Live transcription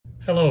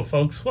Hello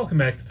folks, welcome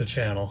back to the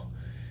channel.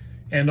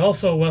 And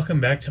also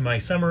welcome back to my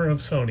Summer of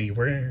Sony,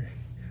 where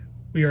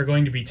we are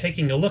going to be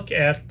taking a look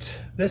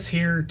at this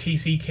here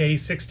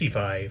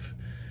TC-K65.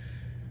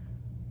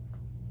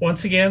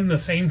 Once again, the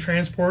same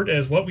transport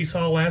as what we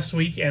saw last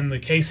week and the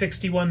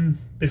K61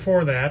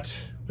 before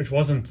that, which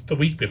wasn't the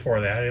week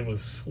before that, it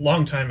was a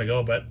long time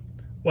ago, but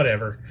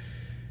whatever.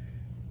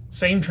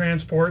 Same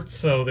transport,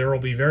 so there will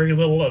be very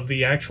little of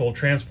the actual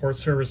transport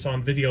service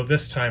on video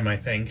this time, I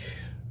think.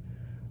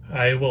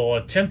 I will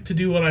attempt to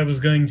do what I was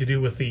going to do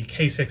with the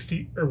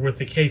K60 or with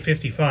the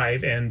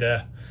K55 and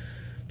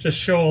just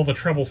show all the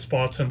trouble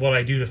spots and what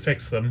I do to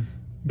fix them.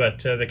 But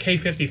the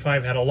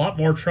K55 had a lot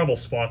more trouble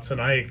spots than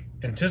I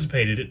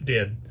anticipated it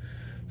did.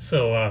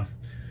 So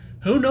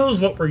who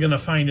knows what we're going to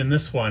find in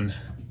this one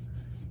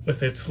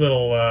with its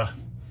little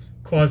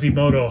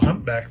Quasimodo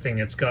humpback thing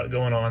it's got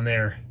going on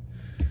there.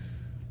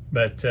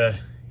 But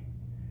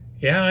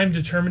yeah, I'm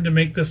determined to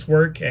make this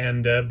work,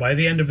 and by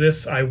the end of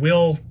this, I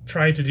will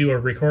try to do a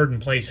record and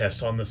play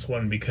test on this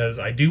one, because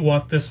I do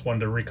want this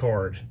one to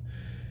record.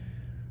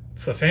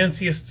 It's the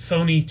fanciest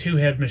Sony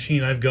two-head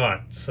machine I've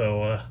got,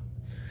 so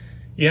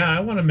yeah, I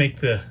want to make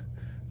the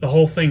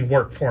whole thing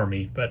work for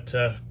me. But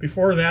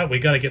before that, we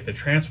got to get the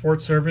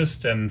transport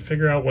serviced and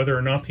figure out whether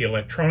or not the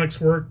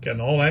electronics work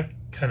and all that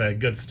kind of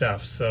good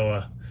stuff.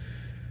 So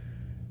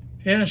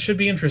yeah, it should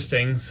be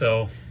interesting.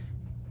 So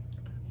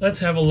let's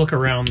have a look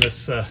around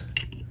this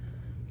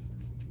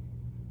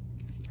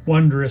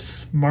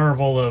wondrous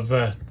marvel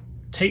of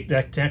tape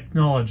deck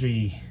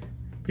technology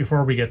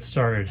before we get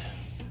started.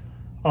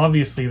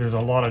 Obviously there's a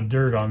lot of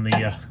dirt on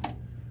the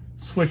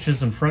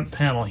switches and front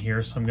panel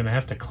here, so I'm going to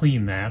have to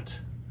clean that.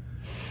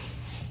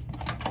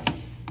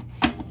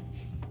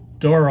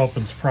 Door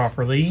opens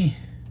properly.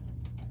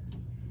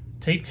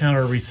 Tape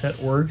counter reset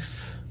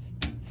works.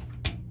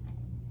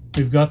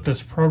 We've got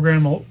this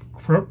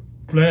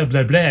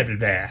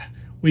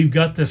We've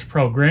got this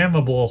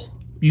programmable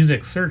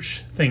music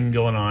search thing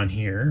going on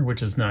here,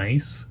 which is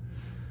nice.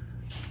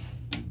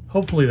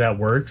 Hopefully that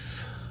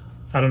works.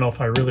 I don't know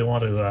if I really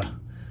want to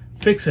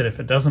fix it if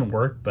it doesn't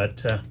work,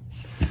 but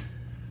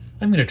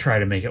I'm going to try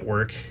to make it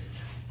work.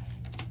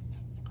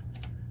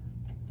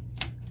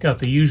 Got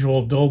the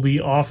usual Dolby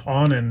off,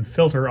 on, and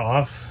filter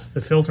off.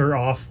 The filter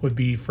off would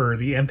be for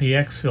the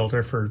MPX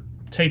filter for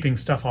taping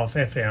stuff off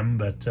FM,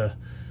 but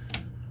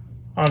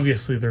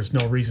obviously there's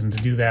no reason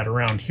to do that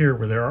around here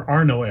where there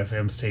are no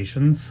FM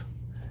stations.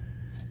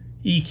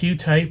 EQ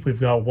type, we've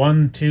got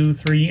 1, 2,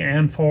 3,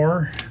 and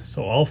 4,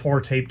 so all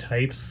 4 tape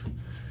types.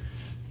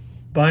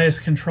 Bias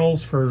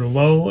controls for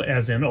low,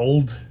 as in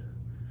old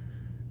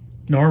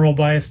normal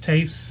bias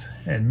tapes,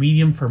 and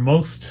medium for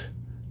most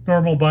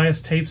normal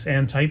bias tapes,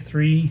 and type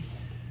 3,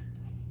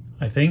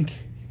 I think.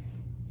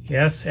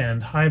 Yes,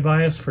 and high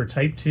bias for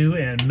type 2,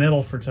 and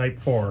metal for type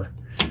 4.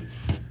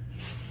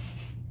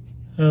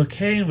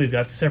 Okay, we've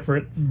got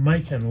separate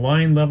mic and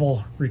line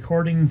level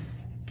recording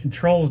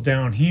controls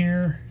down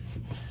here.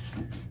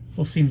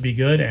 Will seem to be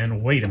good,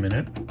 and wait a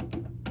minute.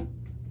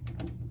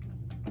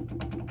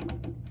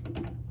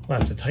 We'll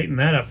have to tighten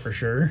that up for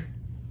sure.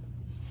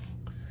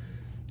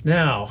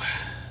 Now,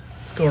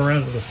 let's go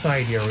around to the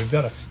side here. We've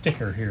got a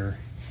sticker here.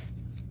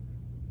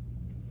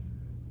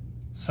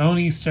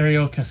 Sony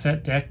Stereo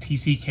Cassette Deck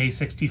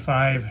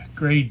TC-K65,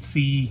 Grade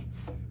C.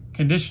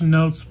 Condition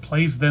notes,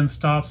 plays then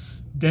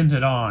stops,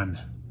 dented on.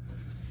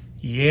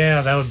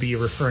 Yeah, that would be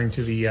referring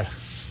to the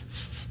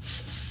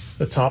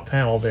top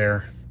panel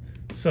there.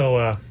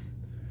 So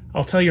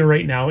I'll tell you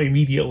right now,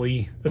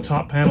 immediately, the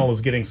top panel is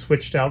getting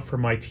switched out for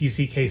my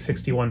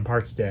TC-K61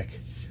 parts deck.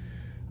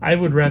 I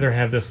would rather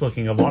have this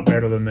looking a lot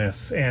better than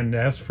this. And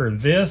as for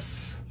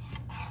this,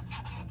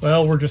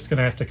 well, we're just going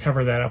to have to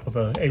cover that up with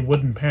a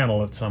wooden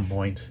panel at some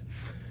point.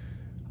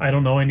 I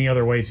don't know any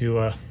other way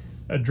to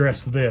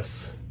address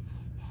this.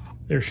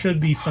 There should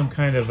be some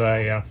kind of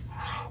a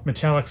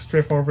metallic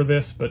strip over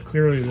this, but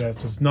clearly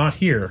that is not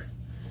here.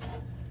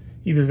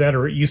 Either that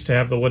or it used to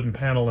have the wooden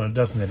panel and it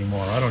doesn't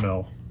anymore. I don't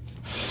know.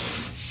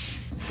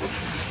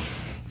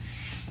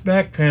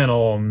 Back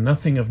panel,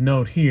 nothing of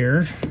note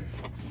here.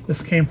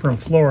 This came from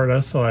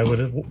Florida, so I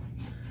would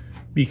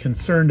be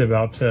concerned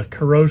about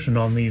corrosion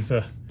on these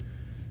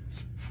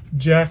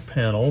jack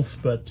panels,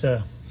 but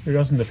there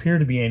doesn't appear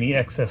to be any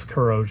excess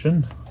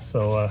corrosion.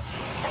 So,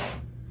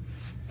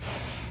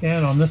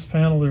 and on this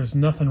panel, there's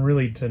nothing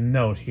really to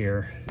note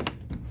here.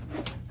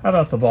 How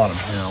about the bottom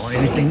panel?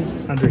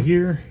 Anything under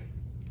here?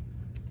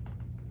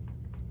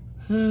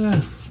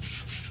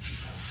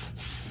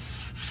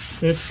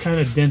 It's kind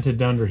of dented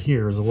under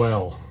here as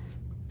well.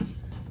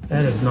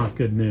 That is not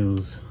good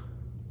news.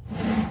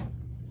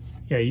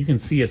 Yeah, you can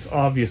see it's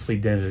obviously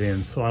dented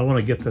in, so I want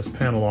to get this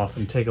panel off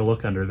and take a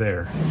look under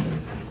there.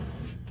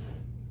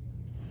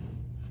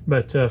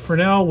 But for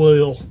now,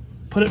 we'll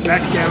put it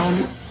back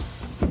down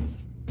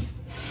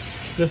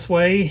this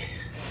way,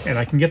 and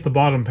I can get the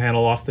bottom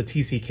panel off the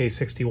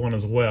TC-K61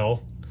 as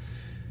well.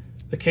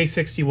 The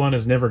K61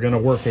 is never going to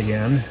work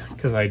again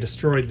because I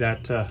destroyed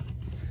that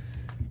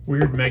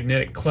weird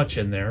magnetic clutch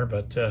in there,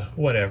 but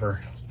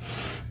whatever.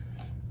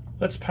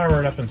 Let's power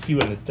it up and see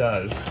what it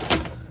does.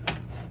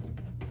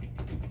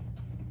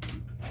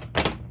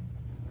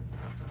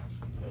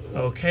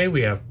 Okay,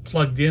 we have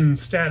plugged in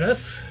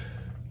status.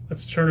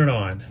 Let's turn it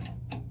on.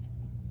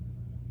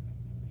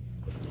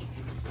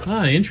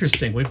 Ah,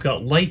 interesting. We've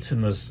got lights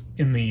in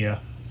the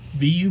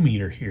VU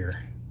meter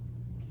here.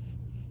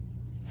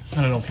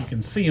 I don't know if you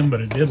can see them, but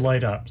it did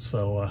light up,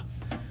 so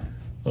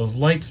those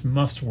lights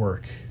must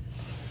work.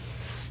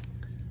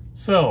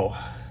 So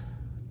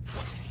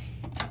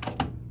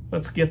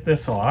let's get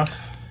this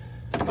off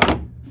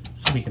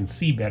so we can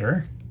see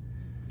better.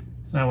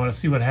 And I want to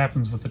see what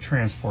happens with the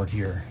transport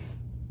here.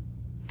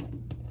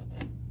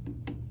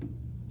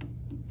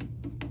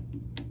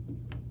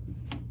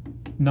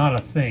 Not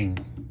a thing.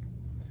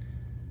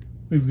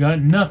 We've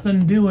got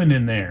nothing doing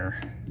in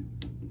there.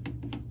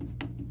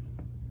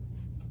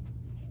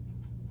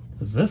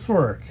 Does this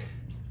work?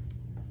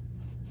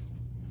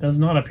 Does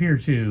not appear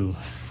to.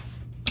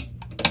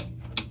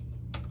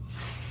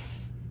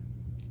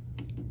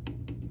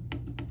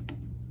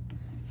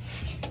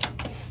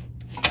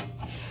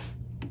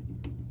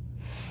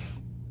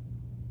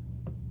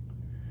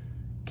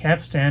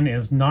 Capstan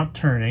is not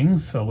turning,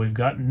 so we've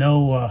got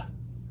no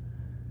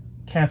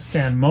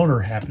Capstan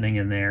motor happening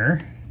in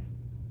there.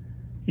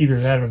 Either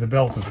that or the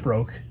belt is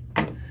broke,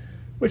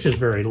 which is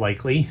very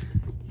likely.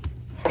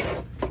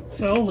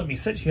 So let me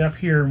set you up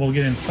here and we'll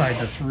get inside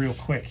this real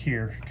quick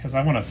here, because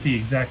I want to see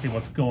exactly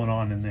what's going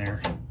on in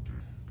there.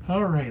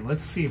 All right,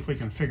 let's see if we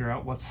can figure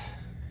out what's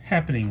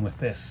happening with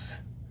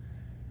this.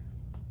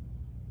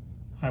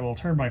 I will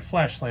turn my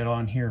flashlight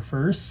on here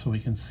first so we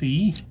can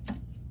see.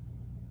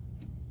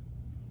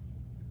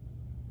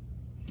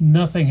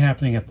 Nothing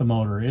happening at the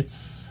motor.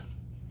 It's,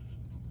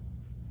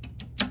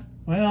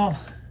 well,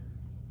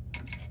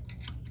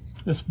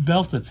 this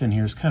belt that's in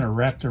here is kind of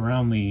wrapped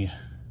around the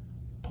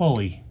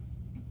pulley.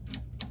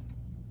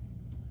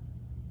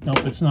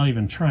 Nope, it's not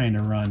even trying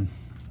to run.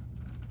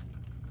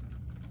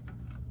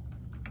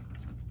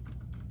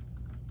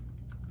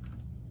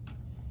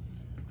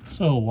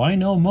 So why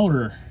no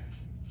motor?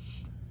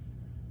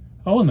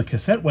 Oh, and the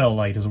cassette well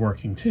light is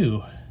working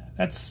too.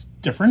 That's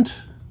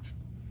different.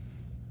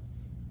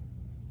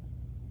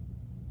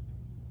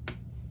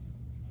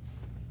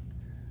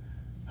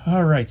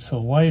 All right, so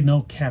why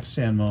no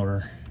Capstan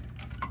motor?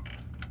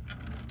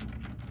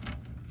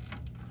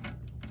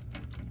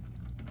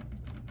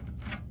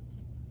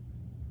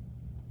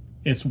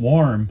 It's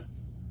warm.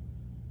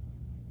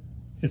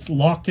 It's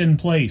locked in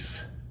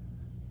place.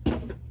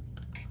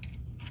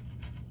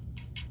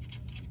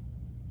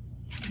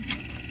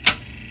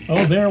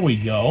 Oh, there we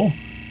go.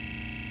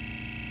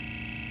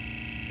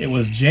 It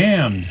was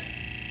jammed.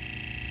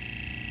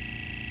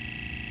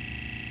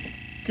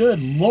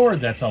 Good Lord,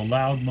 that's a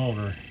loud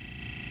motor.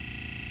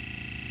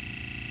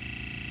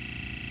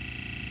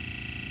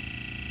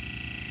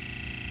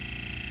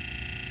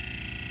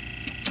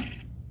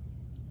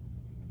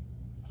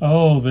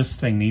 Oh, this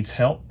thing needs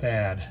help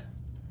bad.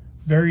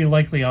 Very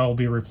likely I'll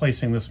be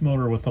replacing this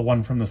motor with the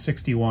one from the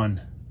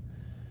 61.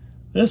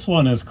 This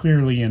one is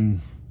clearly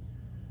in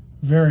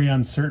very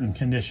uncertain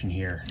condition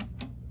here.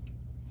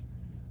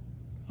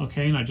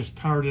 Okay, and I just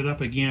powered it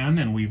up again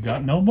and we've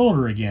got no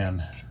motor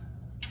again.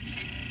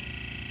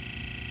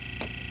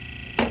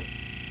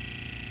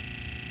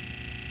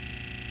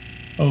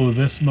 Oh,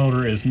 this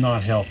motor is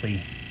not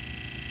healthy.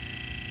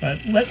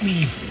 But let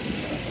me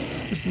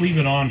just leave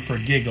it on for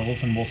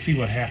giggles and we'll see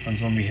what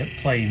happens when we hit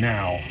play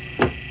now.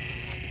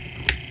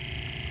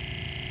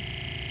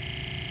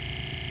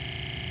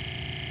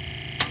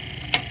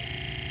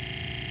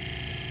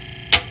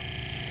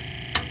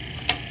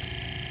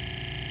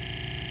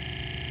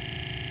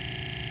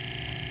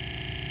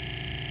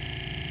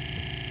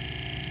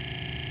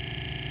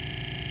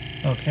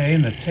 Okay,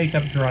 and the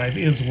take-up drive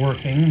is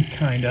working,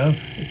 kind of.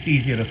 It's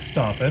easy to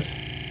stop it.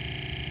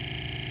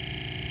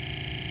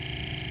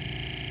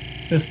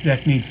 This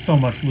deck needs so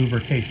much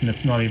lubrication,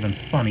 it's not even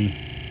funny.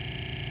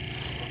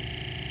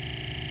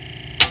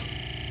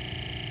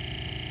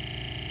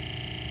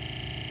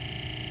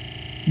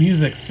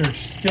 Music search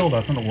still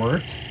doesn't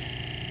work.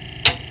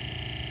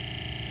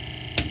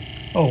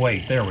 Oh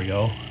wait, there we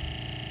go.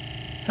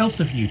 Helps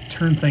if you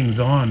turn things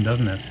on,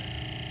 doesn't it?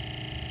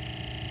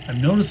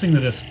 I'm noticing the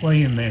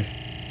display in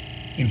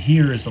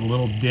here is a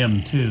little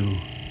dim too.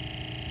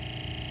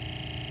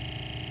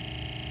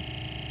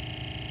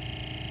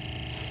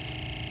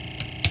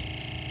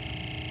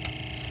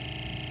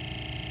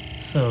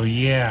 So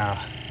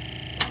yeah,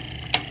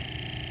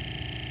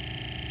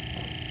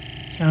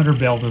 counter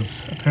belt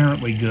is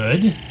apparently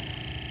good.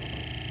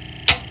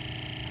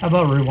 How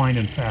about rewind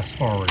and fast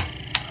forward?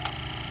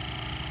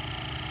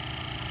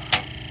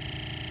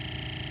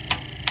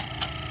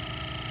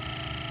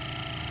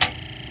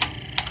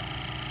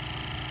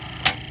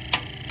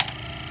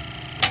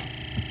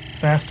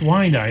 Fast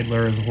wind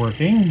idler is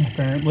working,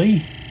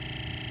 apparently.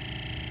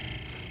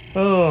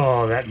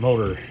 Oh, that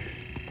motor,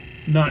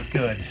 not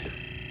good.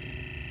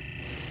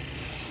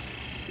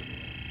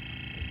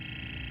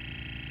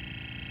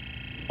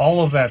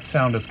 All of that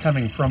sound is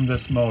coming from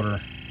this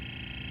motor.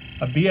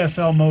 A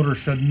BSL motor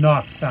should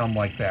not sound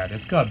like that.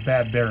 It's got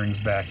bad bearings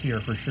back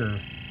here for sure.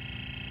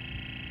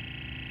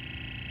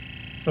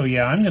 So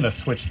yeah, I'm going to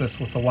switch this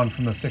with the one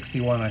from the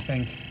 61, I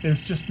think.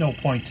 There's just no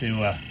point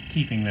to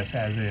keeping this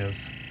as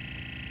is.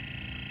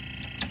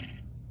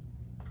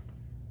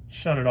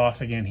 Shut it off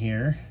again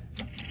here.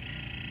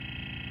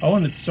 Oh,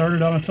 and it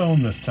started on its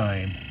own this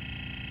time.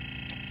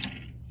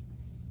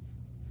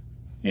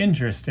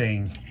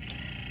 Interesting.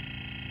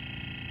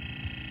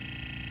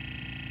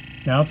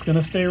 Now it's going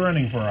to stay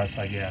running for us,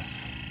 I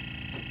guess.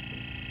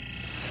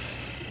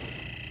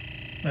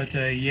 But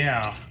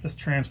yeah, this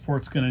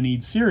transport's going to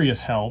need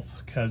serious help,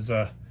 because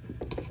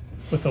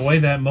with the way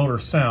that motor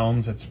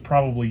sounds, it's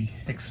probably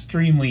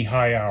extremely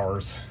high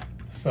hours.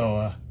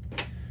 So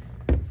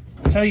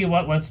tell you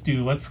what, let's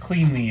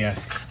clean the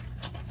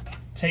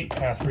tape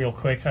path real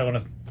quick. I want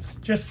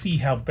to just see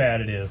how bad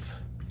it is.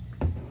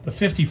 The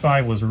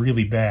 55 was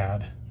really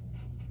bad.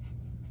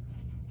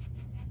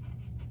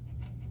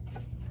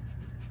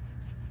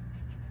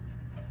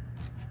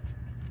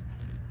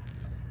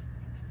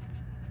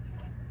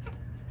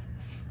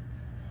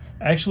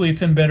 Actually,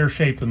 it's in better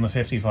shape than the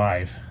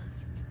 55.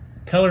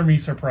 Color me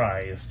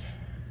surprised.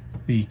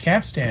 The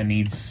capstan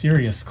needs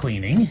serious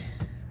cleaning.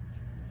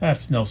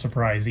 That's no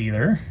surprise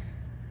either.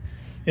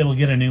 It'll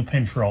get a new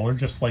pinch roller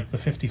just like the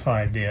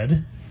 55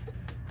 did.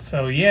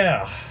 So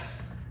yeah,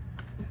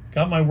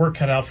 got my work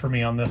cut out for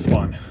me on this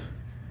one.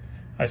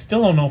 I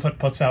still don't know if it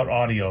puts out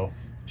audio.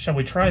 Shall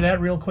we try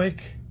that real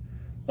quick?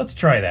 Let's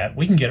try that.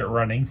 We can get it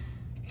running.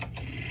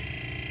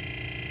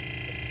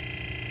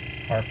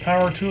 Our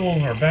power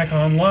tools are back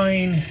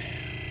online.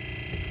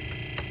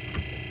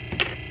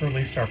 Or at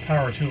least our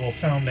power tool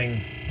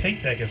sounding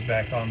tape deck is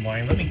back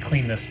online. Let me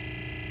clean this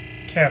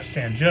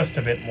capstan just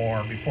a bit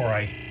more before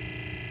I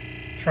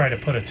try to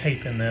put a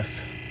tape in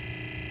this.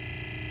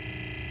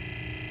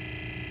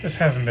 This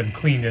hasn't been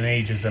cleaned in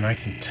ages, and I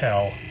can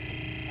tell.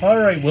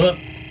 Alright, will it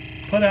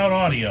put out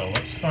audio?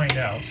 Let's find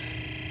out.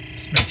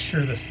 Just make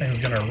sure this thing's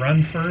going to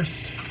run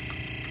first.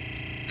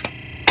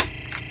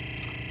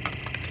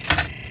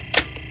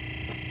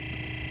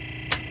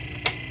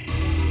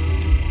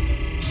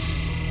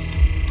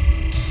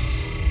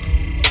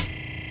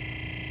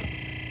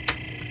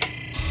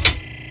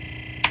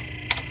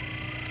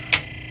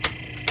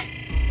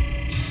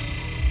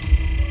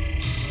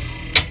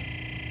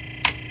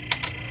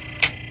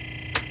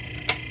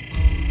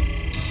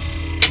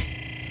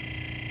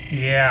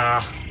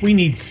 Yeah, we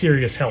need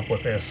serious help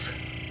with this.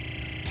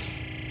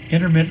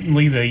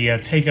 Intermittently, the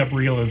take-up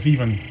reel is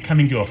even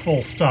coming to a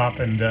full stop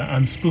and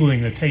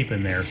unspooling the tape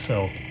in there,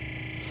 so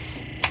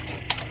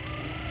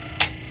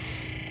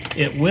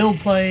it will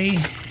play,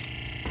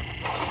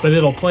 but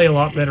it'll play a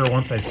lot better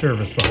once I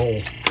service the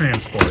whole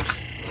transport.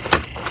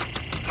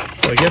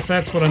 So I guess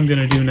that's what I'm going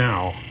to do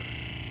now.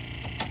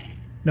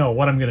 No,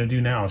 what I'm going to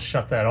do now is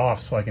shut that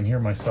off so I can hear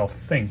myself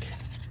think.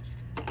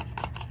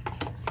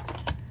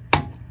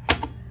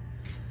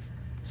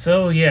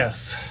 So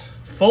yes,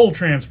 full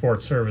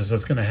transport service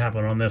is going to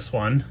happen on this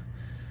one.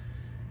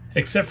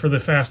 Except for the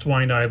fast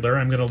wind idler,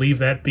 I'm going to leave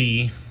that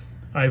be.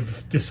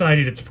 I've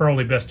decided it's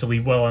probably best to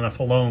leave well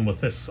enough alone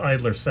with this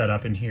idler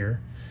setup in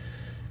here.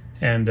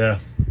 And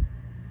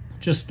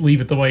just leave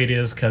it the way it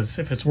is, because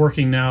if it's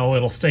working now,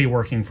 it'll stay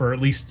working for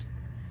at least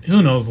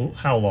who knows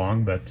how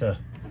long, but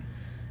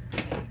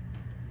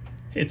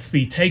it's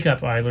the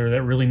take-up idler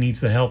that really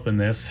needs the help in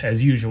this,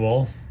 as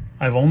usual.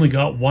 I've only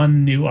got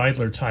one new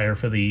idler tire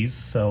for these,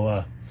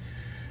 so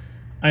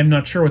I'm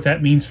not sure what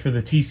that means for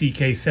the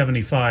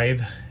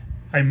TC-K65.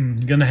 I'm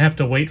going to have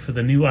to wait for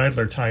the new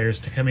idler tires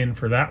to come in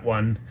for that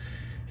one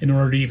in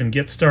order to even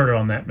get started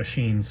on that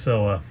machine,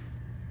 so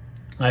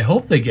I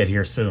hope they get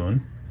here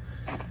soon.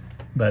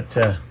 But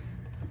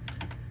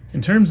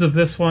in terms of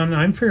this one,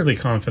 I'm fairly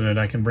confident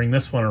I can bring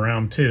this one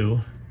around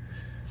too.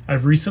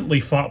 I've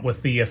recently fought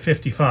with the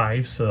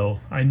 55, so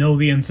I know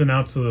the ins and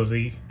outs of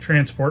the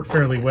transport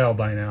fairly well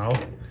by now.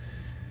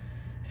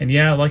 And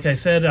yeah, like I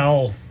said,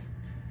 I'll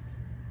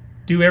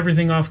do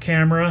everything off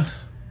camera.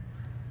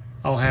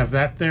 I'll have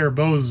that there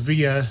Bose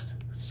Via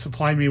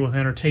supply me with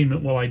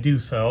entertainment while I do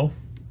so.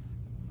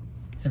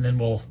 And then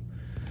we'll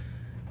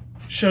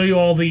show you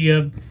all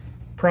the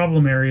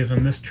problem areas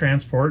in this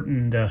transport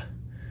and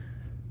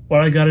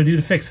what I got to do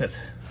to fix it.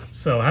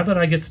 So how about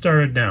I get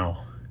started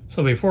now?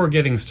 So before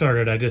getting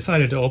started, I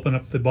decided to open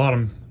up the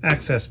bottom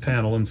access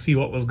panel and see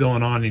what was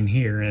going on in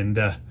here. And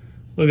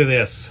look at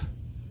this.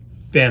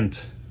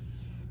 Bent.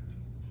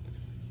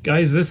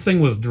 Guys, this thing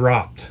was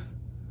dropped.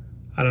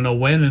 I don't know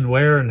when and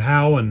where and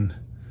how and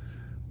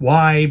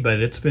why,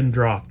 but it's been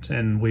dropped.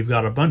 And we've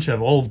got a bunch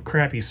of old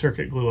crappy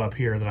circuit glue up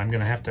here that I'm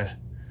going to have to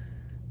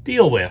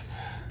deal with.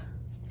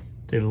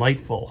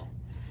 Delightful.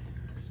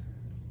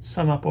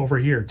 Some up over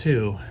here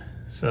too.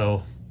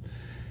 So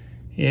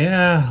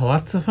yeah,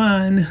 lots of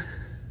fun.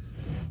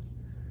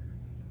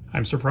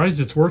 I'm surprised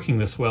it's working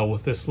this well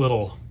with this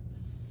little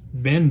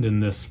bend in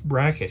this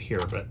bracket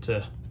here, but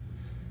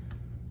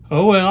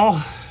oh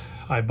well,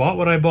 I bought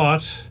what I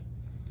bought.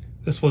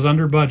 This was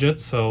under budget,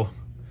 so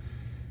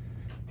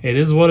it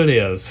is what it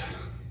is.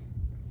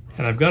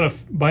 And I've got a,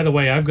 by the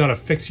way, I've got a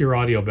fix your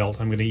audio belt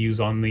I'm going to use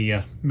on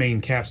the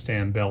main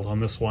capstan belt on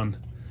this one.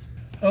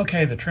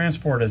 Okay, the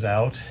transport is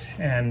out,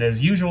 and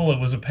as usual it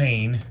was a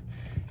pain.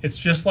 It's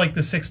just like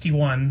the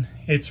 61.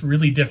 It's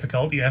really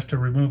difficult. You have to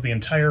remove the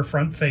entire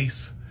front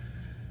face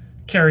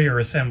carrier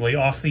assembly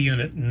off the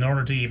unit in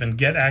order to even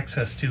get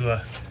access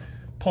to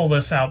pull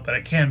this out, but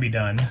it can be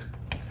done.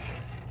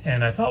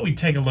 And I thought we'd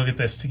take a look at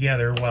this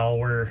together while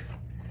we're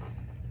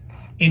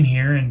in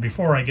here, and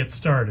before I get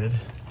started.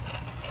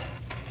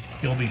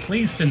 You'll be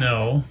pleased to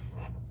know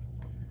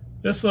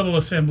this little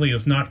assembly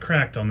is not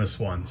cracked on this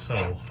one,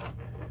 so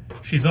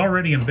she's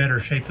already in better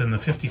shape than the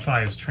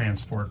 55's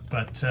transport,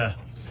 but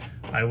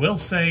I will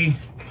say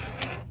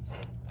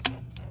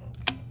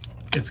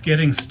it's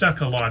getting stuck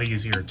a lot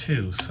easier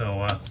too,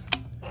 so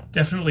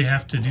definitely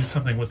have to do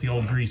something with the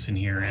old grease in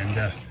here.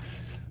 And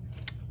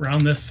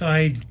around this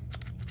side,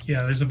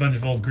 yeah, there's a bunch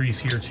of old grease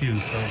here too,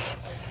 so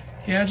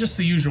yeah, just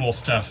the usual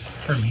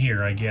stuff from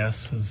here, I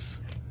guess,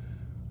 is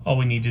all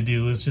we need to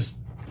do is just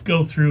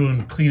go through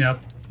and clean out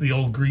the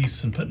old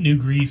grease and put new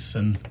grease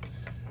and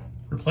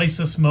replace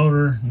this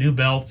motor, new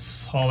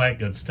belts, all that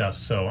good stuff.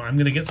 So I'm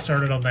going to get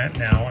started on that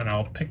now, and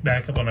I'll pick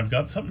back up when I've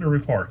got something to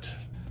report.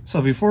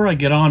 So before I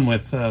get on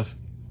with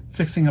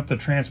fixing up the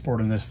transport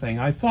in this thing,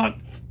 I thought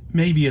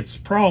maybe it's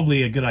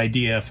probably a good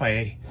idea if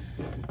I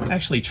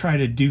actually try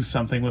to do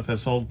something with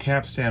this old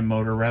capstan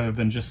motor rather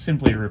than just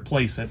simply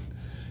replace it.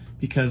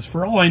 Because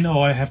for all I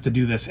know, I have to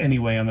do this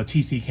anyway on the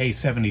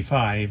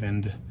TC-K65,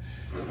 and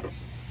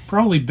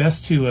probably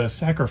best to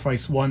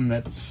sacrifice one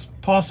that's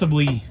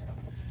possibly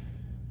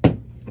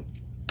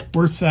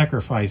worth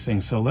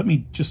sacrificing. So let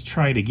me just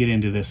try to get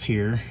into this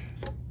here.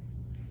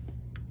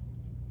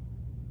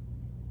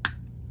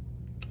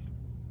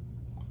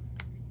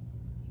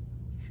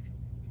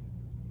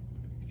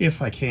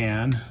 If I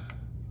can.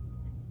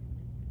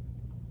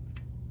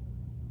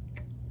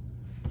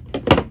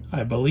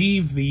 I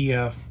believe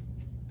the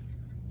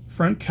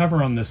front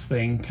cover on this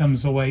thing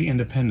comes away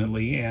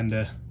independently,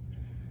 and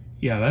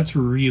yeah, that's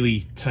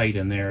really tight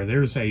in there.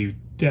 There's a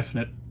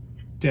definite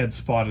dead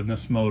spot in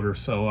this motor,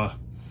 so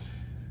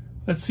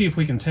let's see if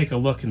we can take a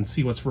look and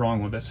see what's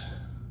wrong with it.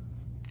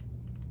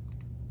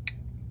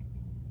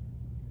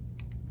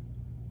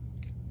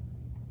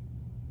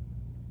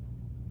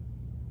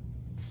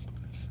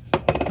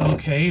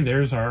 Okay,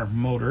 there's our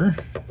motor.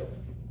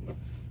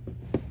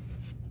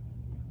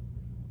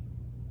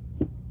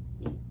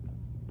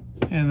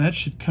 And that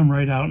should come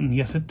right out, and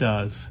yes, it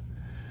does.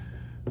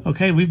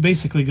 Okay, we've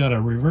basically got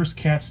a reverse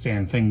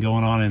capstan thing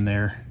going on in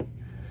there.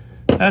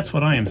 That's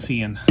what I am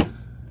seeing.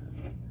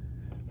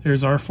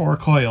 There's our 4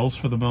 coils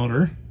for the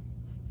motor.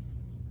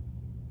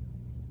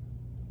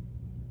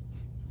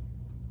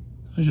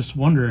 I just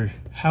wonder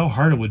how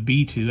hard it would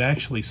be to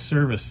actually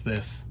service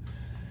this.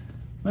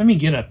 Let me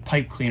get a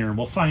pipe cleaner and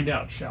we'll find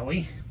out, shall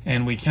we?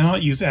 And we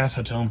cannot use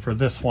acetone for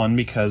this one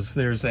because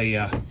there's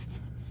a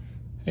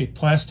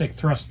plastic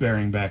thrust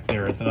bearing back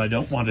there that I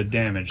don't want to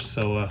damage.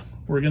 So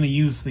we're going to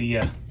use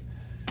the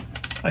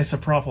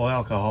isopropyl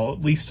alcohol,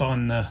 at least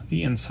on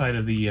the inside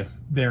of the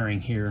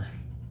bearing here.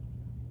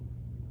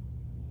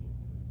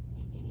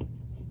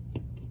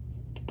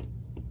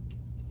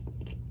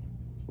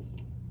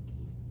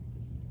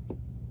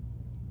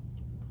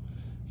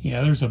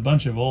 Yeah, there's a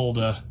bunch of old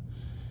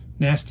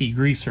nasty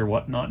grease or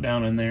whatnot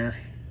down in there.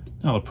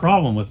 Now the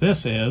problem with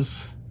this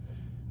is,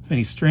 if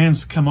any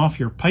strands come off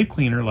your pipe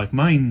cleaner like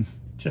mine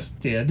just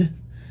did,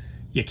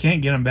 you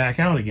can't get them back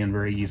out again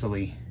very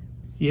easily.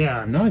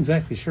 Yeah, I'm not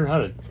exactly sure how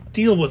to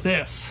deal with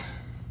this,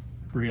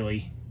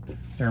 really.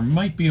 There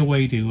might be a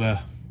way to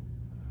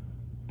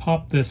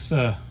pop this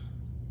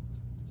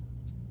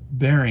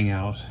bearing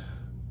out.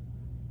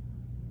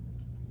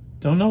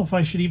 Don't know if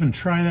I should even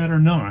try that or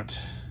not,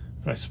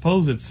 but I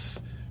suppose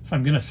it's, if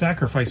I'm going to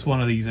sacrifice one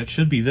of these, it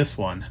should be this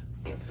one.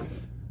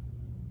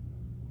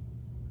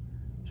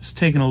 Just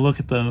taking a look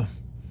at the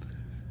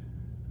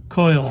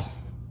coil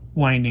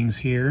windings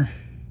here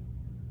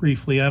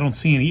briefly. I don't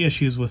see any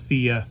issues with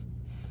the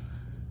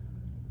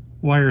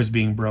wires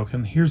being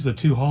broken. Here's the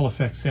 2 Hall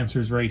effect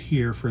sensors right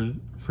here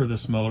for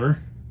this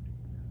motor.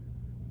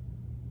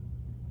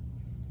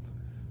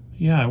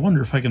 Yeah, I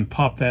wonder if I can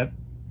pop that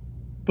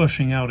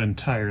bushing out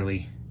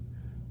entirely.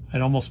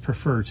 I'd almost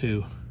prefer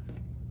to.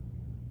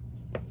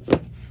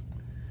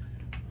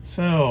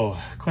 So,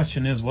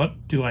 question is,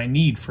 what do I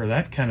need for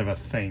that kind of a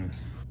thing?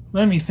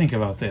 Let me think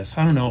about this.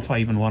 I don't know if I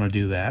even want to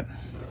do that.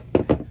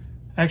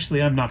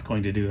 Actually, I'm not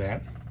going to do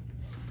that.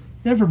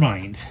 Never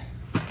mind.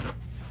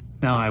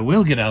 Now, I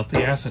will get out the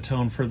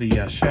acetone for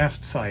the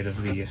shaft side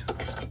of the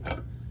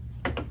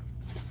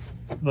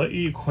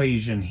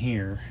equation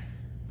here.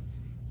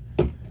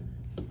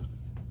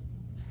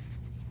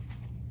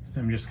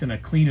 I'm just going to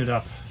clean it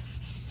up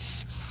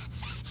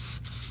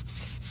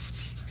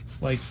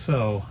like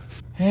so.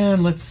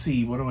 And let's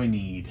see, what do I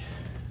need?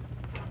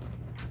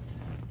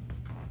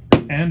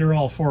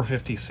 Andurol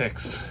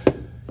 456,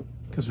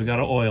 because we got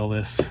to oil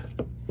this.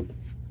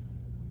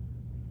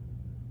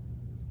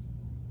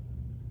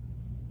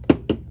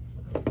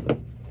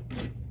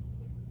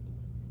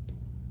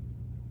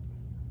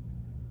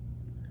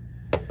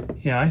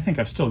 Yeah, I think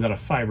I've still got a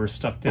fiber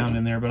stuck down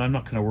in there, but I'm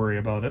not going to worry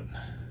about it.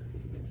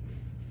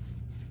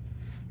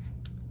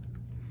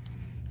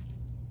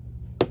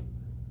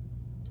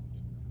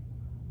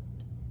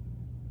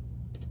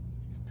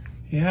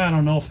 Yeah, I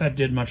don't know if that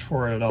did much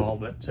for it at all,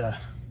 but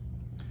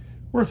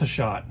worth a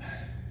shot.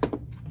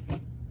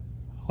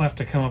 I'll have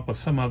to come up with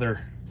some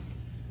other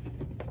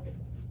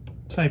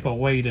type of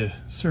way to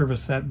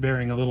service that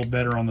bearing a little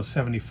better on the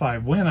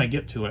 75 when I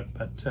get to it,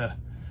 but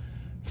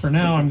for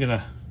now I'm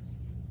gonna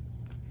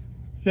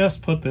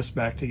just put this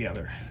back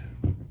together.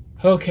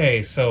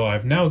 Okay, so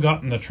I've now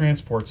gotten the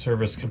transport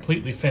service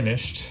completely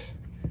finished.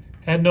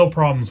 Had no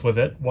problems with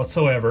it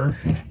whatsoever.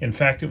 In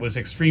fact, it was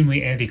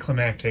extremely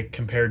anticlimactic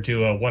compared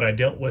to what I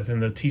dealt with in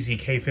the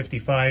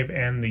TC-K65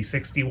 and the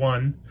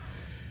 61.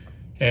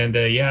 And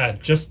yeah,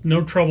 just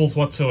no troubles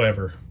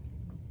whatsoever.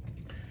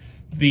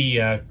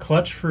 The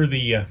clutch for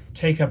the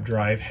take-up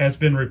drive has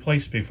been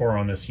replaced before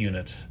on this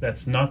unit.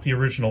 That's not the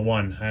original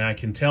one, and I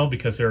can tell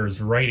because there is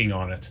writing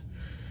on it.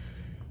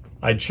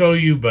 I'd show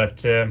you,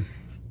 but,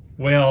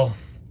 well,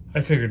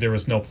 I figured there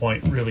was no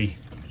point really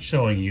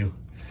showing you.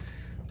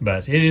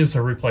 But it is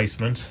a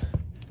replacement.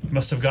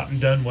 Must have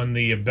gotten done when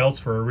the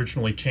belts were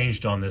originally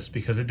changed on this,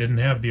 because it didn't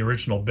have the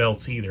original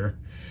belts either.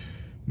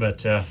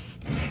 But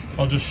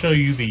I'll just show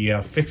you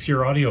the Fix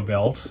Your Audio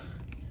belt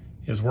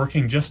is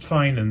working just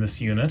fine in this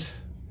unit.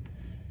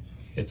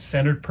 It's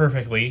centered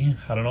perfectly.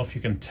 I don't know if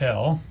you can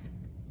tell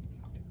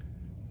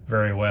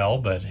very well,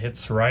 but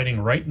it's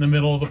riding right in the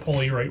middle of the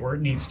pulley, right where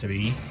it needs to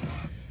be.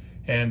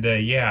 And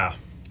yeah,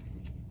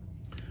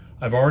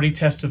 I've already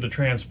tested the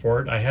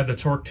transport. I had the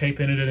torque tape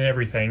in it and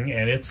everything,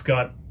 and it's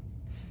got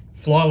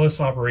flawless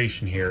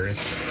operation here.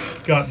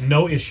 It's got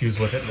no issues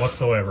with it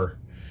whatsoever.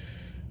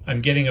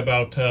 I'm getting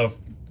about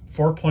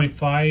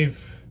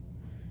 4.5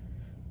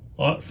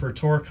 for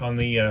torque on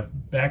the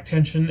back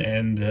tension,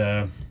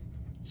 and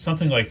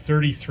something like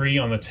 33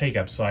 on the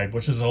take-up side,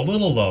 which is a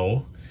little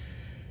low,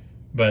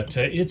 but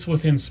it's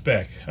within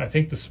spec. I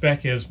think the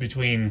spec is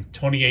between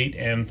 28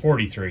 and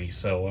 43,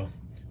 so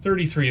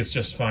 33 is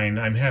just fine.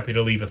 I'm happy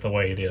to leave it the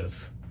way it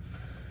is.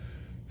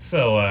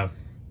 So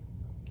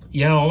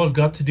yeah, all I've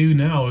got to do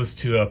now is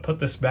to put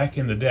this back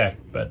in the deck,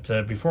 but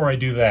before I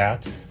do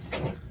that,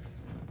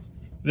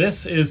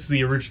 this is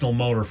the original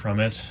motor from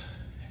it.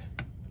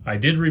 I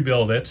did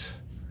rebuild it,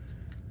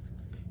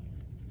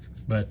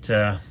 but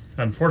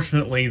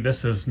unfortunately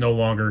this is no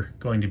longer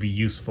going to be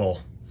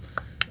useful.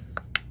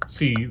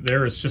 See,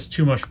 there is just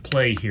too much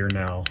play here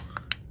now.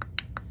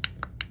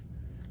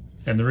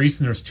 And the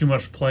reason there's too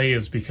much play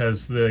is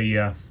because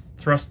the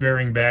thrust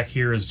bearing back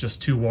here is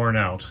just too worn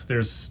out.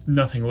 There's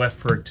nothing left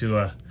for it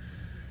to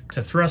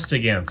thrust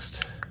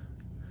against.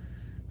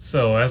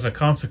 So as a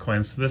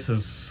consequence, this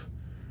is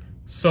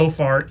so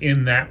far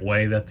in that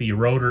way that the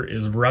rotor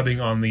is rubbing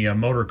on the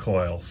motor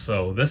coil.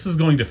 So this is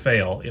going to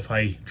fail if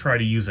I try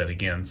to use it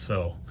again.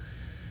 So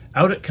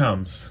out it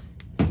comes.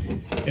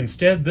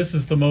 Instead, this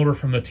is the motor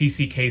from the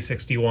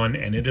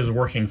TC-K61, and it is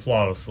working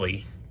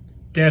flawlessly.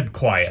 Dead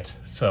quiet.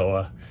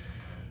 So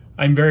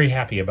I'm very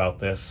happy about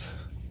this.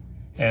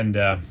 And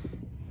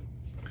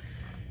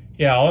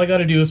yeah, all I got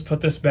to do is put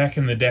this back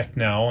in the deck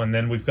now, and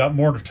then we've got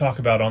more to talk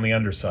about on the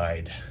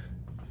underside.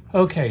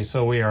 Okay,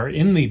 so we are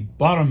in the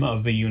bottom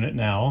of the unit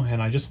now,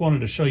 and I just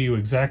wanted to show you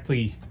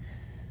exactly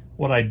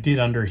what I did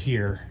under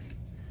here.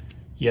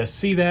 You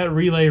see that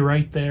relay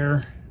right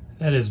there?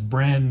 That is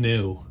brand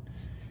new.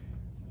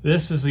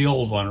 This is the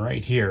old one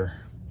right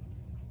here.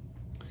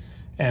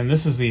 And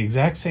this is the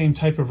exact same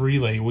type of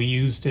relay we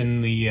used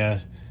in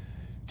the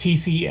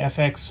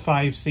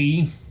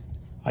TC-FX5C.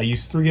 I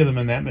used 3 of them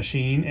in that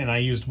machine, and I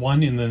used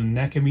 1 in the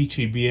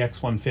Nakamichi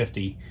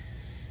BX150.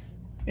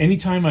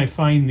 Anytime I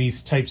find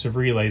these types of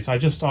relays, I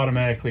just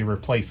automatically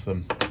replace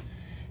them.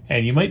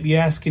 And you might be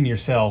asking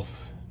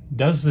yourself,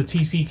 does the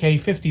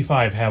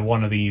TC-K55 have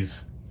one of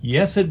these?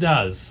 Yes, it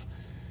does.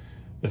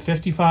 The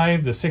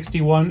 55, the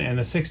 61, and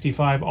the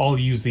 65 all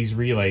use these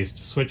relays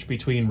to switch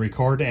between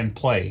record and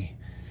play.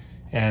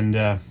 And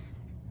I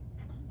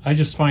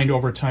just find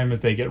over time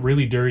that they get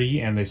really dirty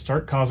and they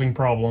start causing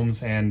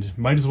problems, and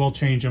might as well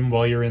change them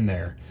while you're in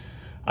there.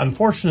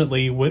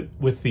 Unfortunately,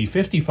 with the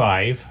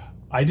 55,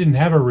 I didn't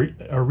have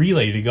a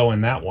relay to go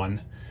in that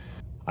one.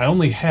 I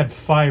only had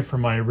 5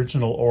 from my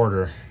original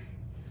order,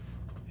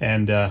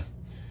 and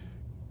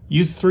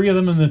used 3 of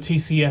them in the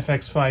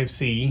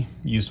TC-FX5C,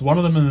 used 1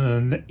 of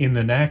them in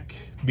the NAC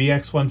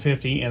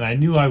BX150, and I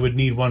knew I would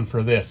need 1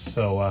 for this,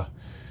 so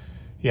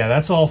yeah,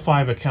 that's all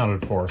 5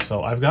 accounted for.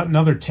 So I've got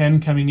another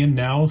 10 coming in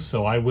now,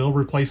 so I will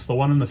replace the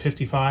one in the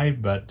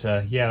 55, but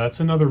yeah,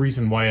 that's another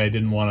reason why I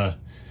didn't want to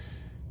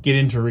get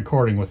into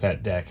recording with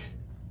that deck.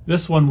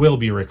 This one will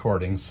be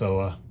recording,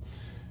 so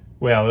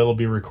well, it'll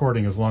be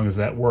recording as long as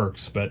that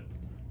works, but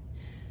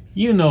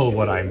you know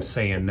what I'm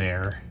saying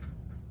there.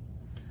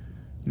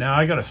 Now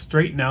I gotta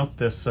straighten out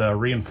this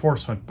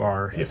reinforcement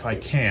bar if I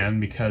can,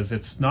 because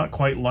it's not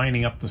quite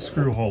lining up the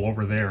screw hole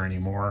over there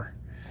anymore.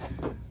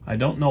 I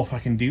don't know if I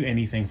can do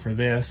anything for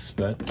this,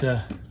 but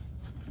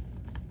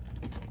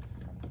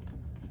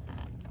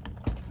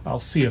I'll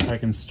see if I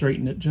can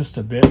straighten it just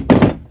a bit.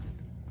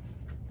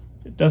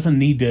 It doesn't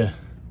need to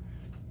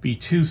be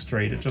too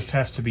straight, it just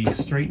has to be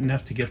straight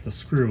enough to get the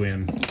screw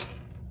in.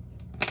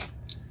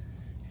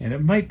 And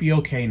it might be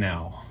okay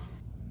now.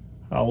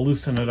 I'll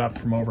loosen it up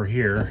from over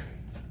here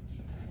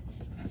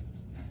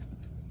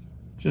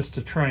just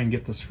to try and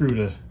get the screw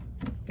to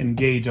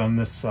engage on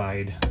this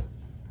side.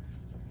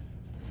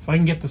 If I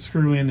can get the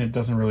screw in, it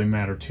doesn't really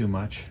matter too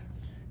much.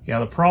 Yeah,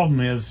 the problem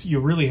is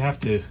you really have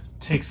to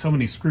take so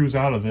many screws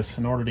out of this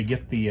in order to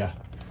get the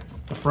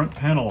front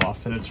panel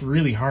off that it's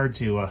really hard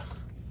to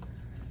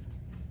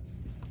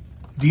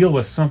deal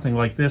with something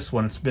like this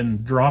when it's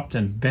been dropped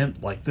and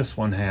bent like this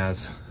one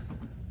has.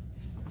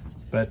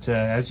 But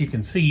as you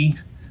can see,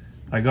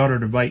 I got her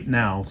to bite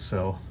now,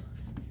 so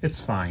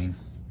it's fine.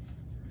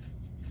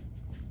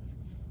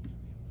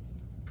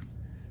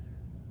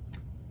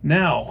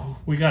 Now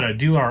we gotta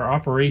do our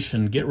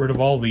operation, get rid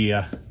of all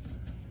the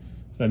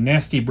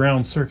nasty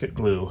brown circuit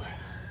glue,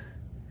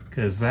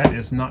 because that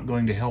is not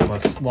going to help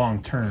us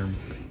long term.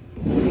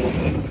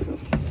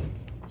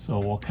 So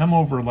we'll come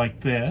over like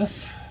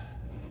this,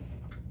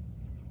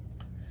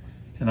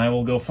 and I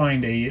will go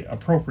find a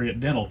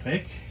appropriate dental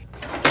pick,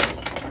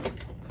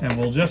 and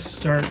we'll just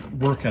start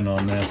working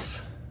on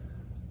this.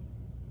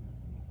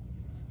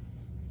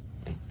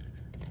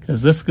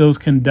 Because this goes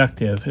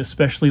conductive,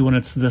 especially when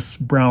it's this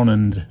brown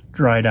and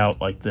dried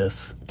out like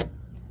this.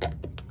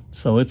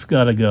 So it's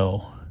gotta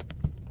go.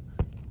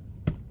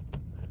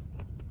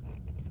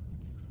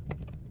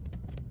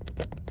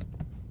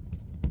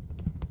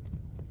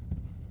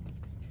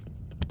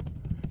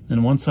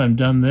 And once I'm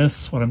done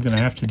this, what I'm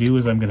gonna have to do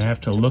is I'm gonna have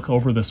to look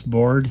over this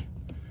board,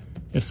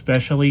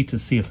 especially to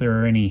see if there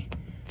are any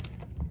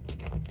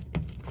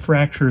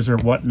fractures or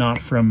whatnot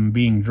from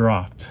being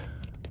dropped.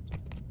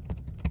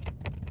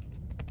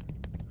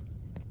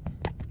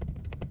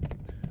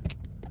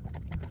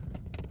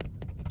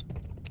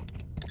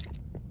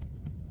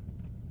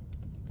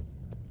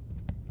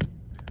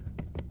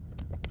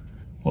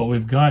 What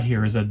we've got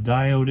here is a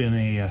diode in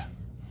a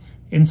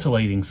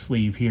insulating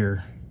sleeve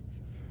here.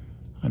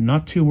 I'm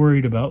not too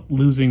worried about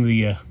losing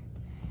the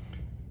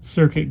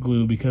circuit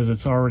glue because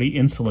it's already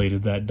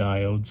insulated that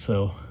diode,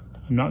 so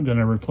I'm not going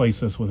to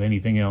replace this with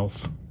anything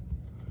else.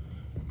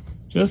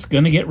 Just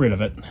going to get rid of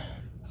it.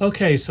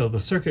 Okay, so the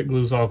circuit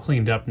glue's all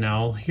cleaned up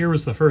now. Here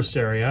was the first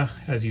area,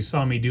 as you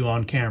saw me do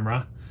on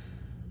camera.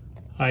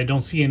 I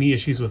don't see any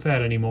issues with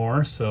that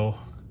anymore, so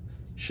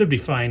should be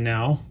fine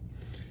now.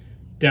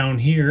 Down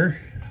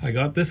here, I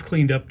got this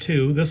cleaned up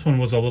too. This one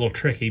was a little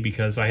tricky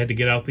because I had to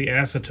get out the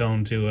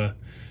acetone to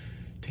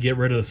get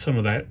rid of some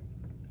of that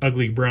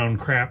ugly brown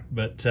crap,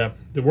 but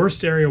the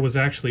worst area was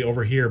actually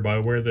over here by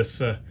where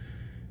this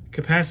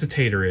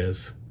capacitor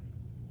is.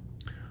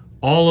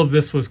 All of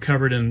this was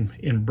covered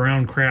in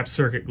brown crap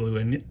circuit glue,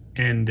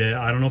 and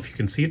I don't know if you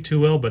can see it too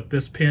well, but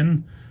this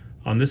pin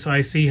on this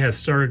IC has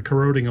started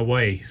corroding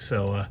away,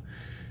 so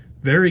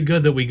very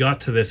good that we got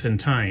to this in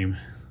time.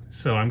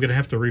 So I'm gonna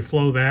have to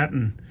reflow that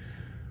and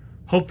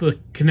hope the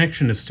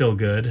connection is still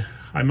good.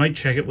 I might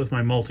check it with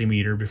my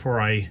multimeter before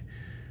I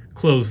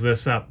close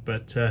this up,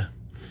 but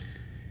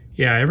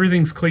yeah,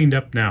 everything's cleaned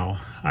up now.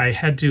 I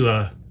had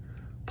to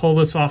pull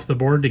this off the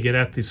board to get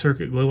at the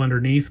circuit glue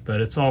underneath,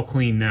 but it's all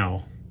clean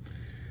now.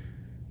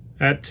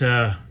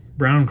 That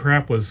brown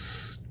crap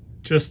was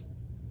just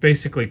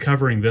basically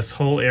covering this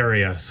whole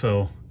area,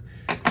 so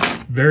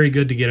very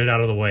good to get it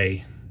out of the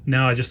way.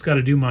 Now I just got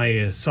to do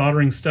my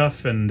soldering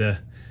stuff, and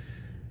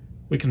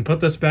we can put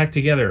this back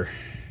together.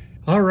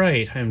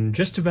 Alright, I'm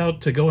just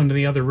about to go into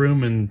the other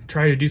room and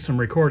try to do some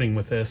recording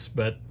with this,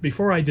 but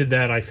before I did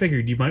that, I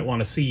figured you might want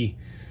to see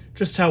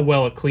just how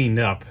well it cleaned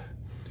up.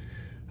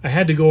 I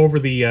had to go over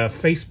the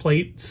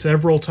faceplate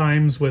several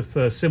times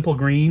with Simple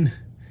Green,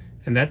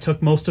 and that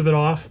took most of it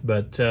off,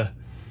 but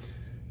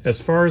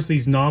as far as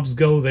these knobs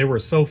go, they were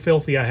so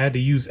filthy I had to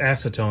use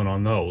acetone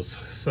on those.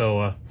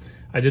 So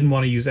I didn't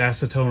want to use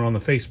acetone on the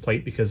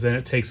faceplate because then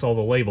it takes all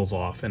the labels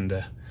off,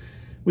 and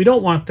we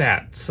don't want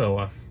that.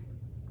 So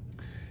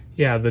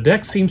yeah, the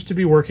deck seems to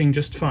be working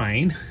just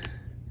fine.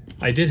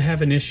 I did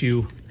have an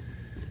issue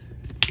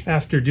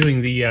after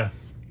doing the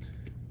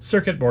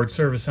circuit board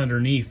service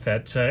underneath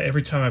that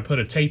every time I put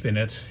a tape in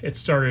it, it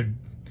started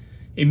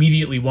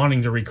immediately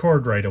wanting to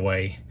record right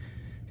away.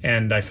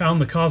 And I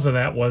found the cause of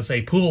that was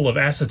a pool of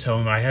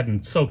acetone I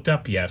hadn't soaked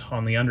up yet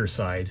on the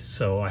underside.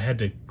 So I had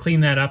to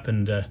clean that up,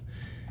 and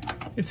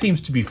it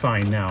seems to be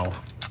fine now.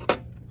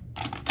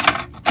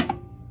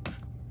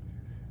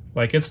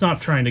 Like, it's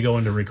not trying to go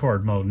into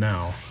record mode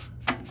now.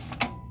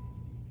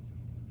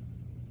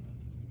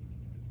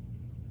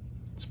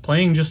 It's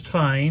playing just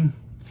fine.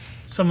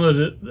 Some of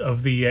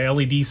the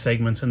LED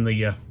segments in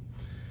the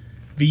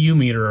VU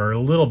meter are a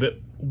little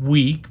bit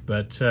weak,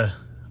 but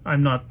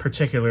I'm not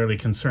particularly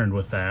concerned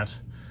with that.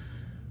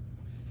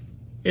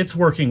 It's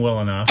working well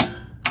enough.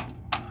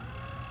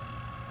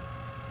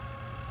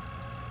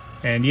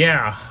 And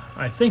yeah,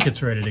 I think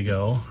it's ready to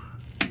go.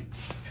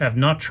 Have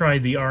not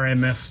tried the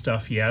RMS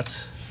stuff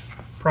yet.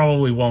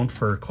 Probably won't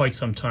for quite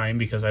some time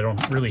because I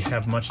don't really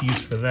have much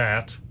use for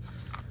that.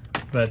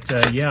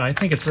 But yeah, I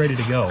think it's ready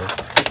to go.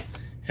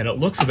 And it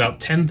looks about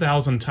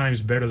 10,000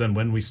 times better than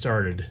when we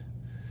started.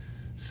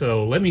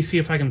 So let me see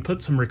if I can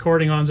put some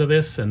recording onto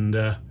this, and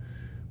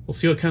we'll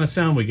see what kind of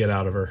sound we get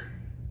out of her.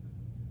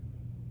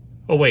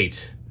 Oh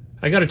wait,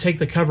 I gotta take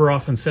the cover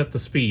off and set the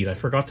speed. I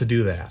forgot to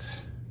do that.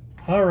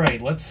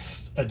 Alright,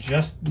 let's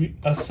adjust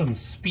us some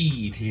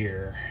speed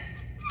here.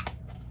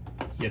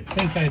 You'd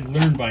think I'd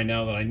learned by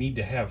now that I need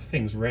to have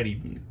things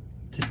ready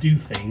to do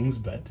things,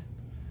 but...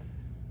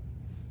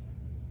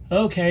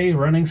 Okay,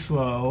 running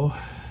slow.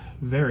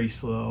 Very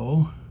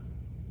slow.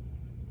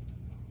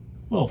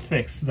 We'll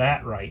fix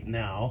that right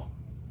now.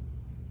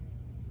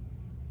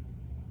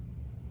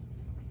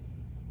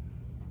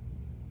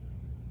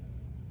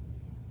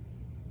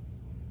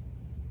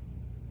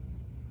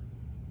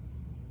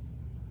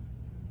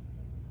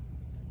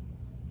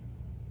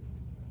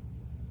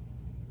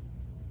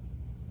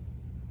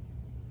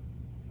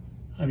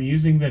 I'm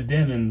using the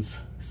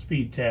Denon's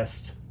speed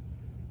test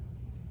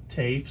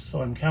tape,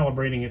 so I'm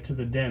calibrating it to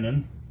the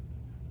Denon.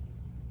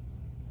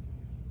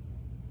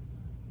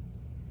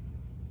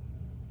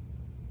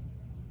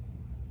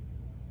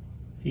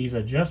 These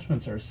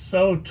adjustments are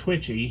so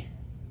twitchy,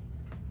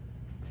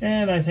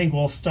 and I think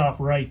we'll stop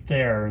right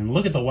there. And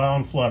look at the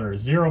wound flutter,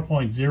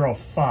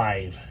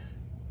 0.05.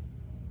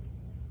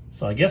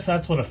 So I guess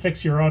that's what a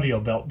fix your audio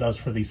belt does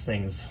for these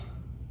things.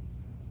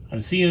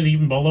 I'm seeing it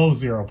even below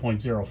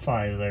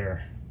 0.05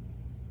 there.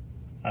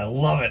 I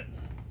love it.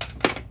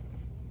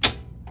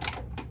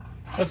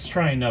 Let's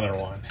try another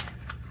one.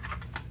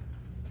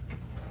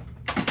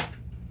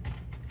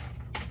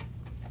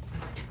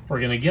 We're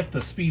going to get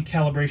the speed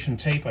calibration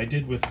tape I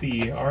did with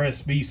the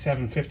RSB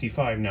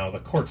 755 now, the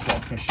quartz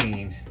lock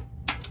machine.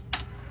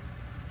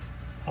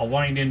 I'll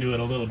wind into it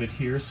a little bit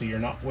here so you're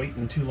not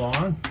waiting too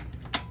long.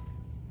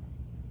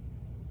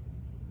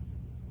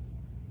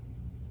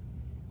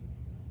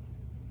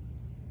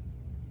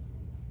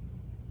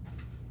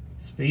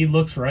 Speed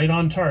looks right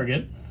on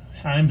target.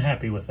 I'm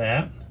happy with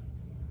that.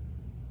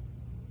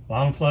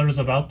 Wound flutter's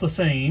about the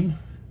same.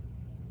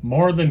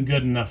 More than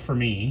good enough for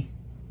me.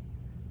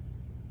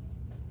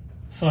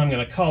 So I'm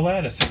going to call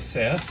that a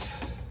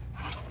success.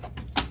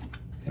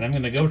 And I'm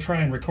going to go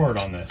try and record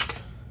on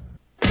this.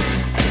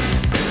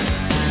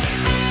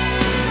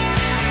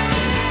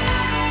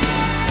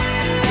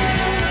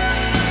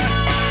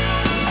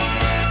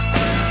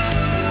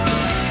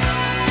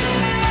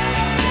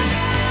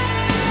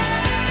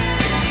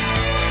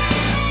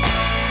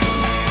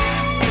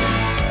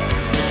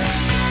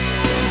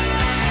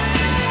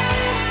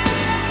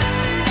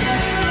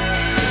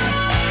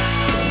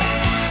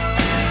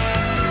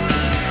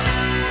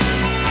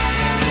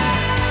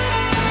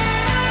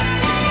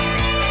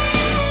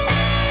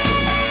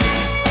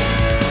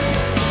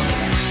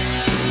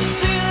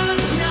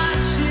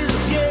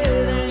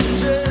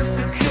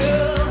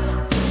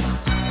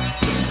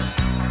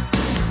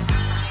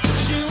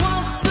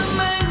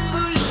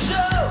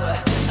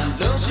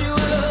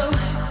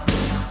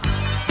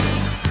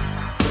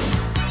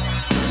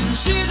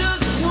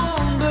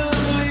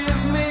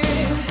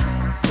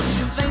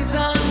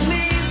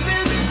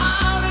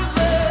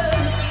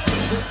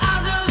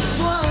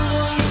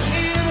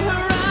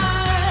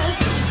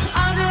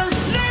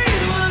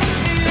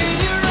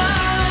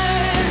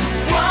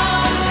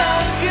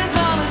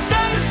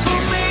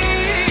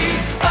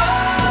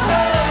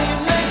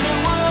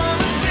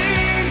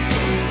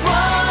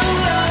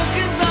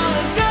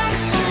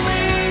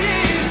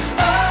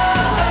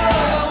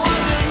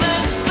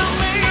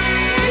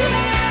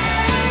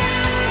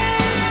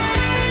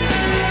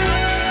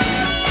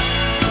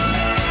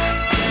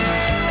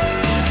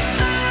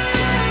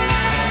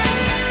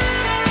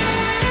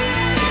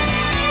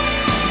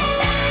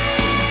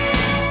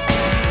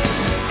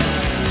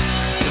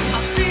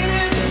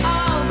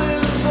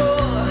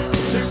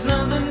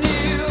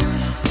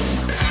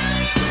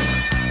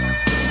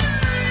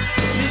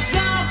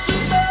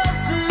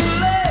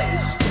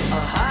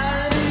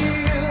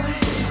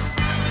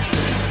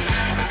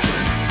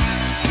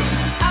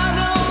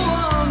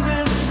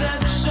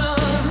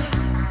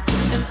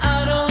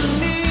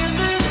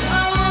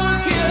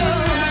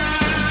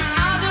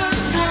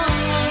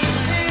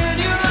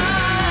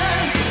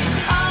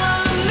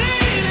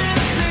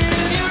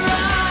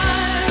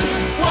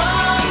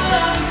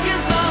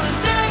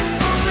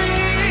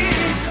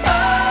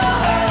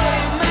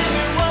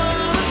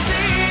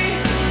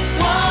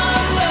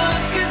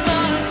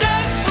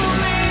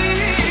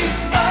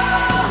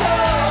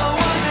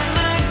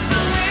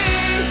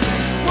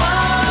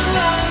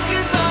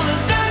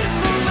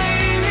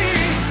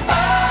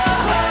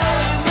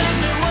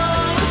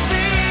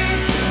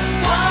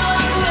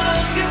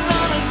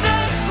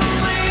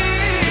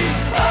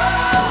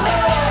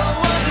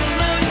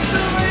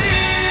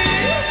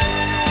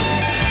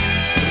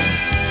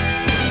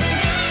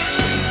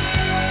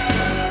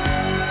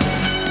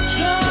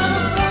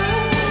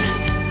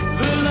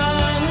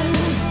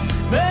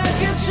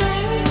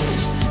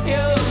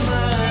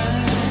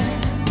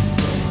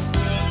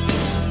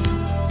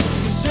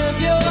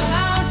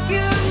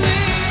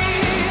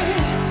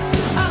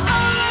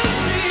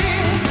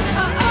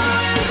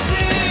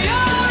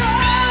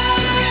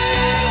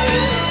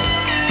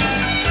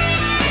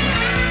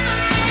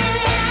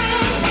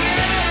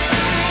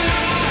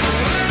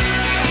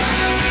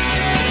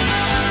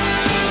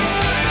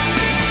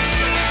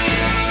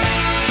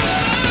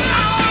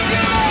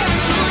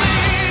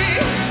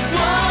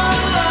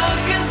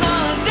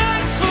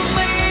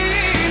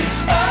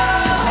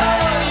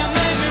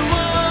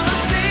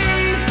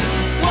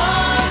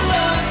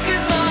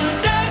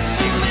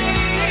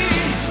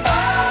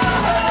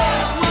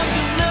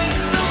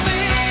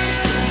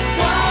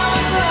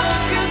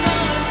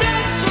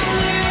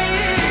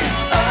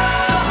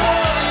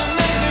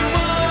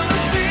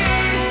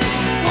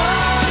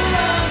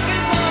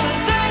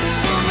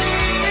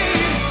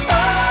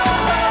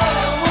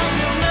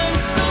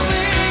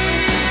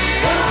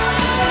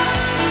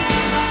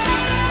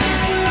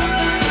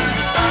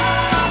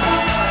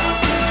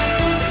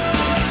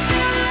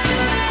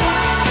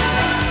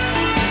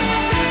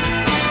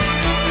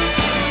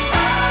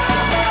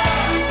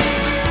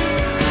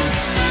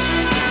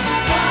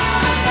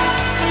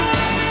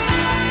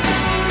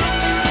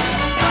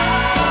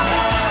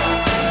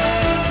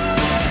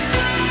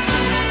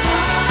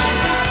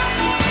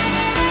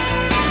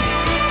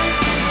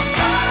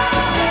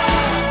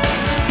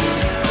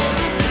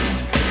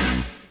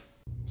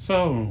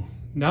 So,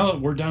 now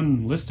that we're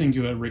done listening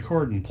to it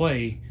record and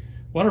play,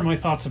 what are my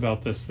thoughts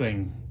about this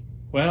thing?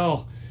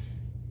 Well,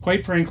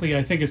 quite frankly,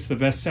 I think it's the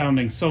best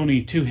sounding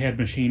Sony two-head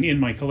machine in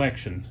my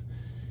collection.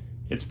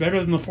 It's better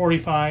than the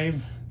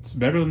 45, it's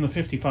better than the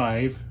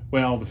 55.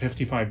 Well, the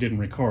 55 didn't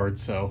record,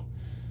 so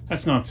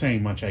that's not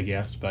saying much, I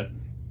guess, but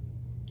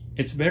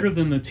it's better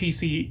than the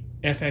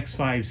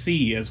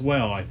TC-FX5C as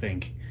well, I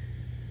think.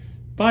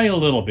 By a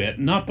little bit,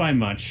 not by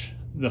much.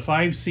 The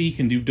 5C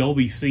can do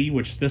Dolby C,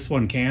 which this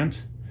one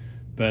can't,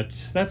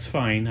 but that's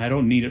fine. I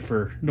don't need it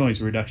for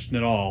noise reduction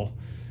at all.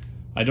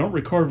 I don't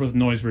record with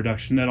noise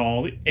reduction at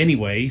all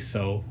anyway,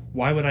 so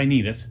why would I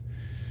need it?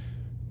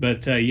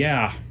 But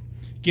yeah,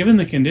 given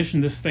the condition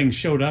this thing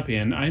showed up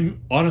in,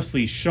 I'm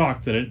honestly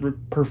shocked that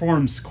it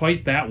performs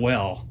quite that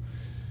well.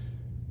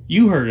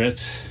 You heard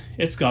it.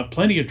 It's got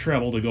plenty of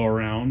treble to go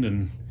around,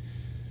 and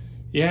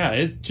yeah,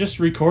 it just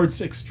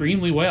records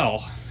extremely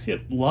well.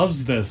 It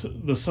loves the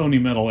Sony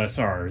Metal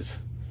SRs.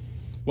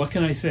 What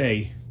can I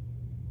say?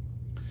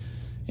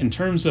 In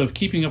terms of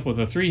keeping up with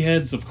the three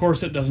heads, of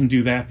course it doesn't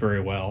do that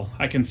very well.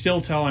 I can still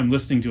tell I'm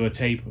listening to a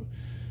tape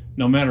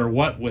no matter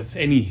what with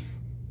any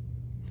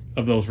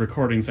of those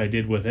recordings I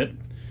did with it.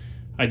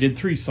 I did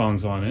 3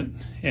 songs on it,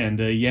 and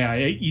yeah,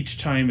 each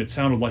time it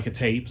sounded like a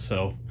tape,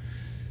 so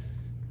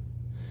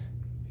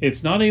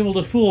it's not able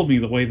to fool me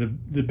the way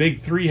the big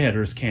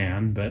 3-headers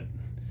can, but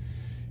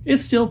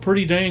it's still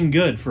pretty dang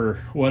good for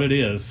what it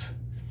is.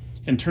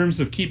 In terms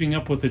of keeping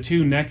up with the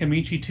 2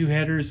 Nakamichi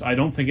 2-headers, I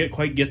don't think it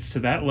quite gets to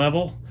that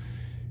level.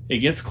 It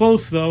gets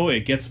close, though.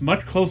 It gets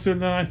much closer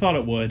than I thought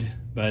it would.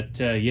 But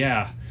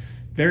yeah,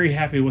 very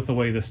happy with the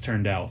way this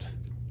turned out.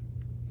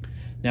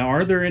 Now,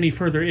 are there any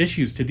further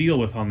issues to deal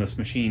with on this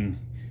machine?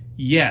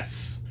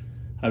 Yes,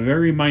 a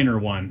very minor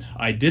one.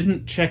 I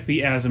didn't check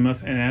the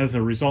azimuth, and as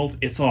a result,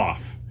 it's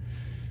off.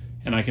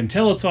 And I can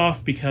tell it's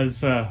off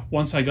because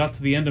once I got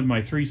to the end of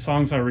my 3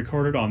 songs I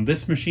recorded on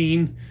this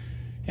machine,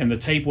 and the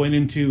tape went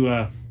into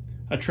a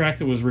track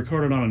that was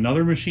recorded on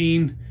another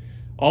machine,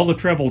 all the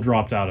treble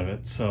dropped out of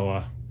it.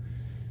 So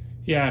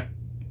yeah,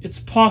 it's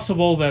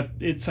possible that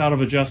it's out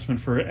of adjustment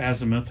for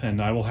azimuth,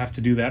 and I will have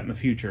to do that in the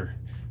future.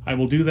 I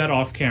will do that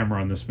off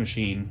camera on this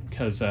machine,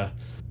 because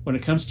when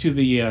it comes to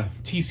the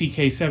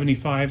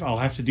TC-K65, I'll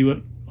have to do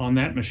it on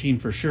that machine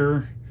for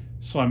sure,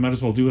 so I might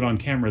as well do it on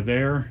camera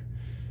there.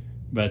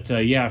 But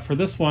yeah, for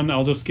this one,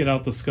 I'll just get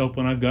out the scope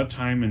when I've got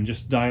time and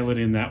just dial it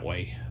in that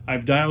way.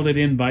 I've dialed it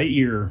in by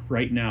ear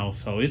right now,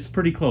 so it's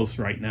pretty close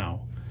right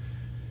now.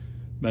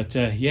 But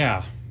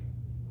yeah,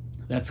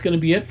 that's going to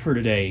be it for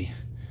today.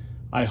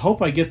 I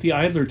hope I get the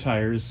idler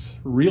tires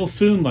real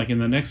soon, like in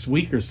the next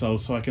week or so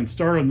I can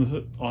start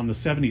on the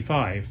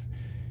 75.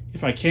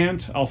 If I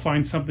can't, I'll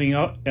find something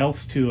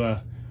else to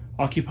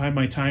occupy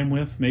my time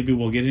with. Maybe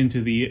we'll get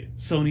into the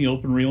Sony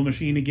open reel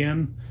machine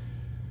again.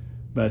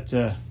 But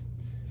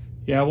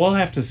yeah, we'll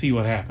have to see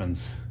what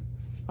happens.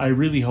 I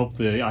really hope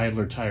the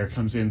idler tire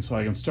comes in so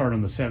I can start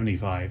on the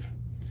 75.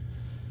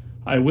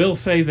 I will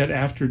say that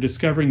after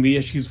discovering the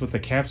issues with the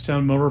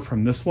Capstan motor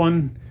from this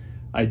one,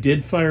 I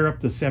did fire up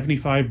the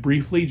 75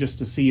 briefly just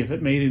to see if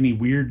it made any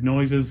weird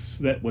noises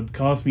that would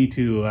cause me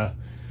to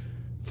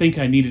think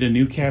I needed a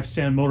new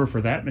Capstan motor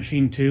for that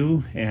machine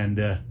too,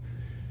 and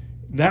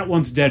that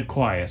one's dead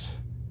quiet.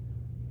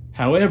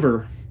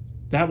 However,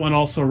 that one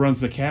also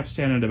runs the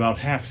Capstan at about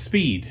half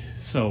speed,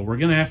 so we're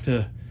going to have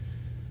to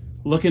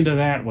look into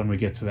that when we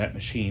get to that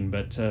machine,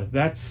 but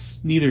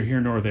that's neither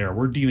here nor there.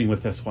 We're dealing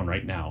with this one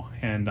right now,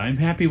 and I'm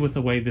happy with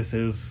the way this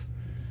is.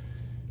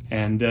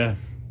 And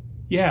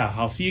yeah,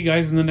 I'll see you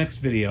guys in the next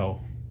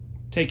video.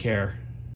 Take care.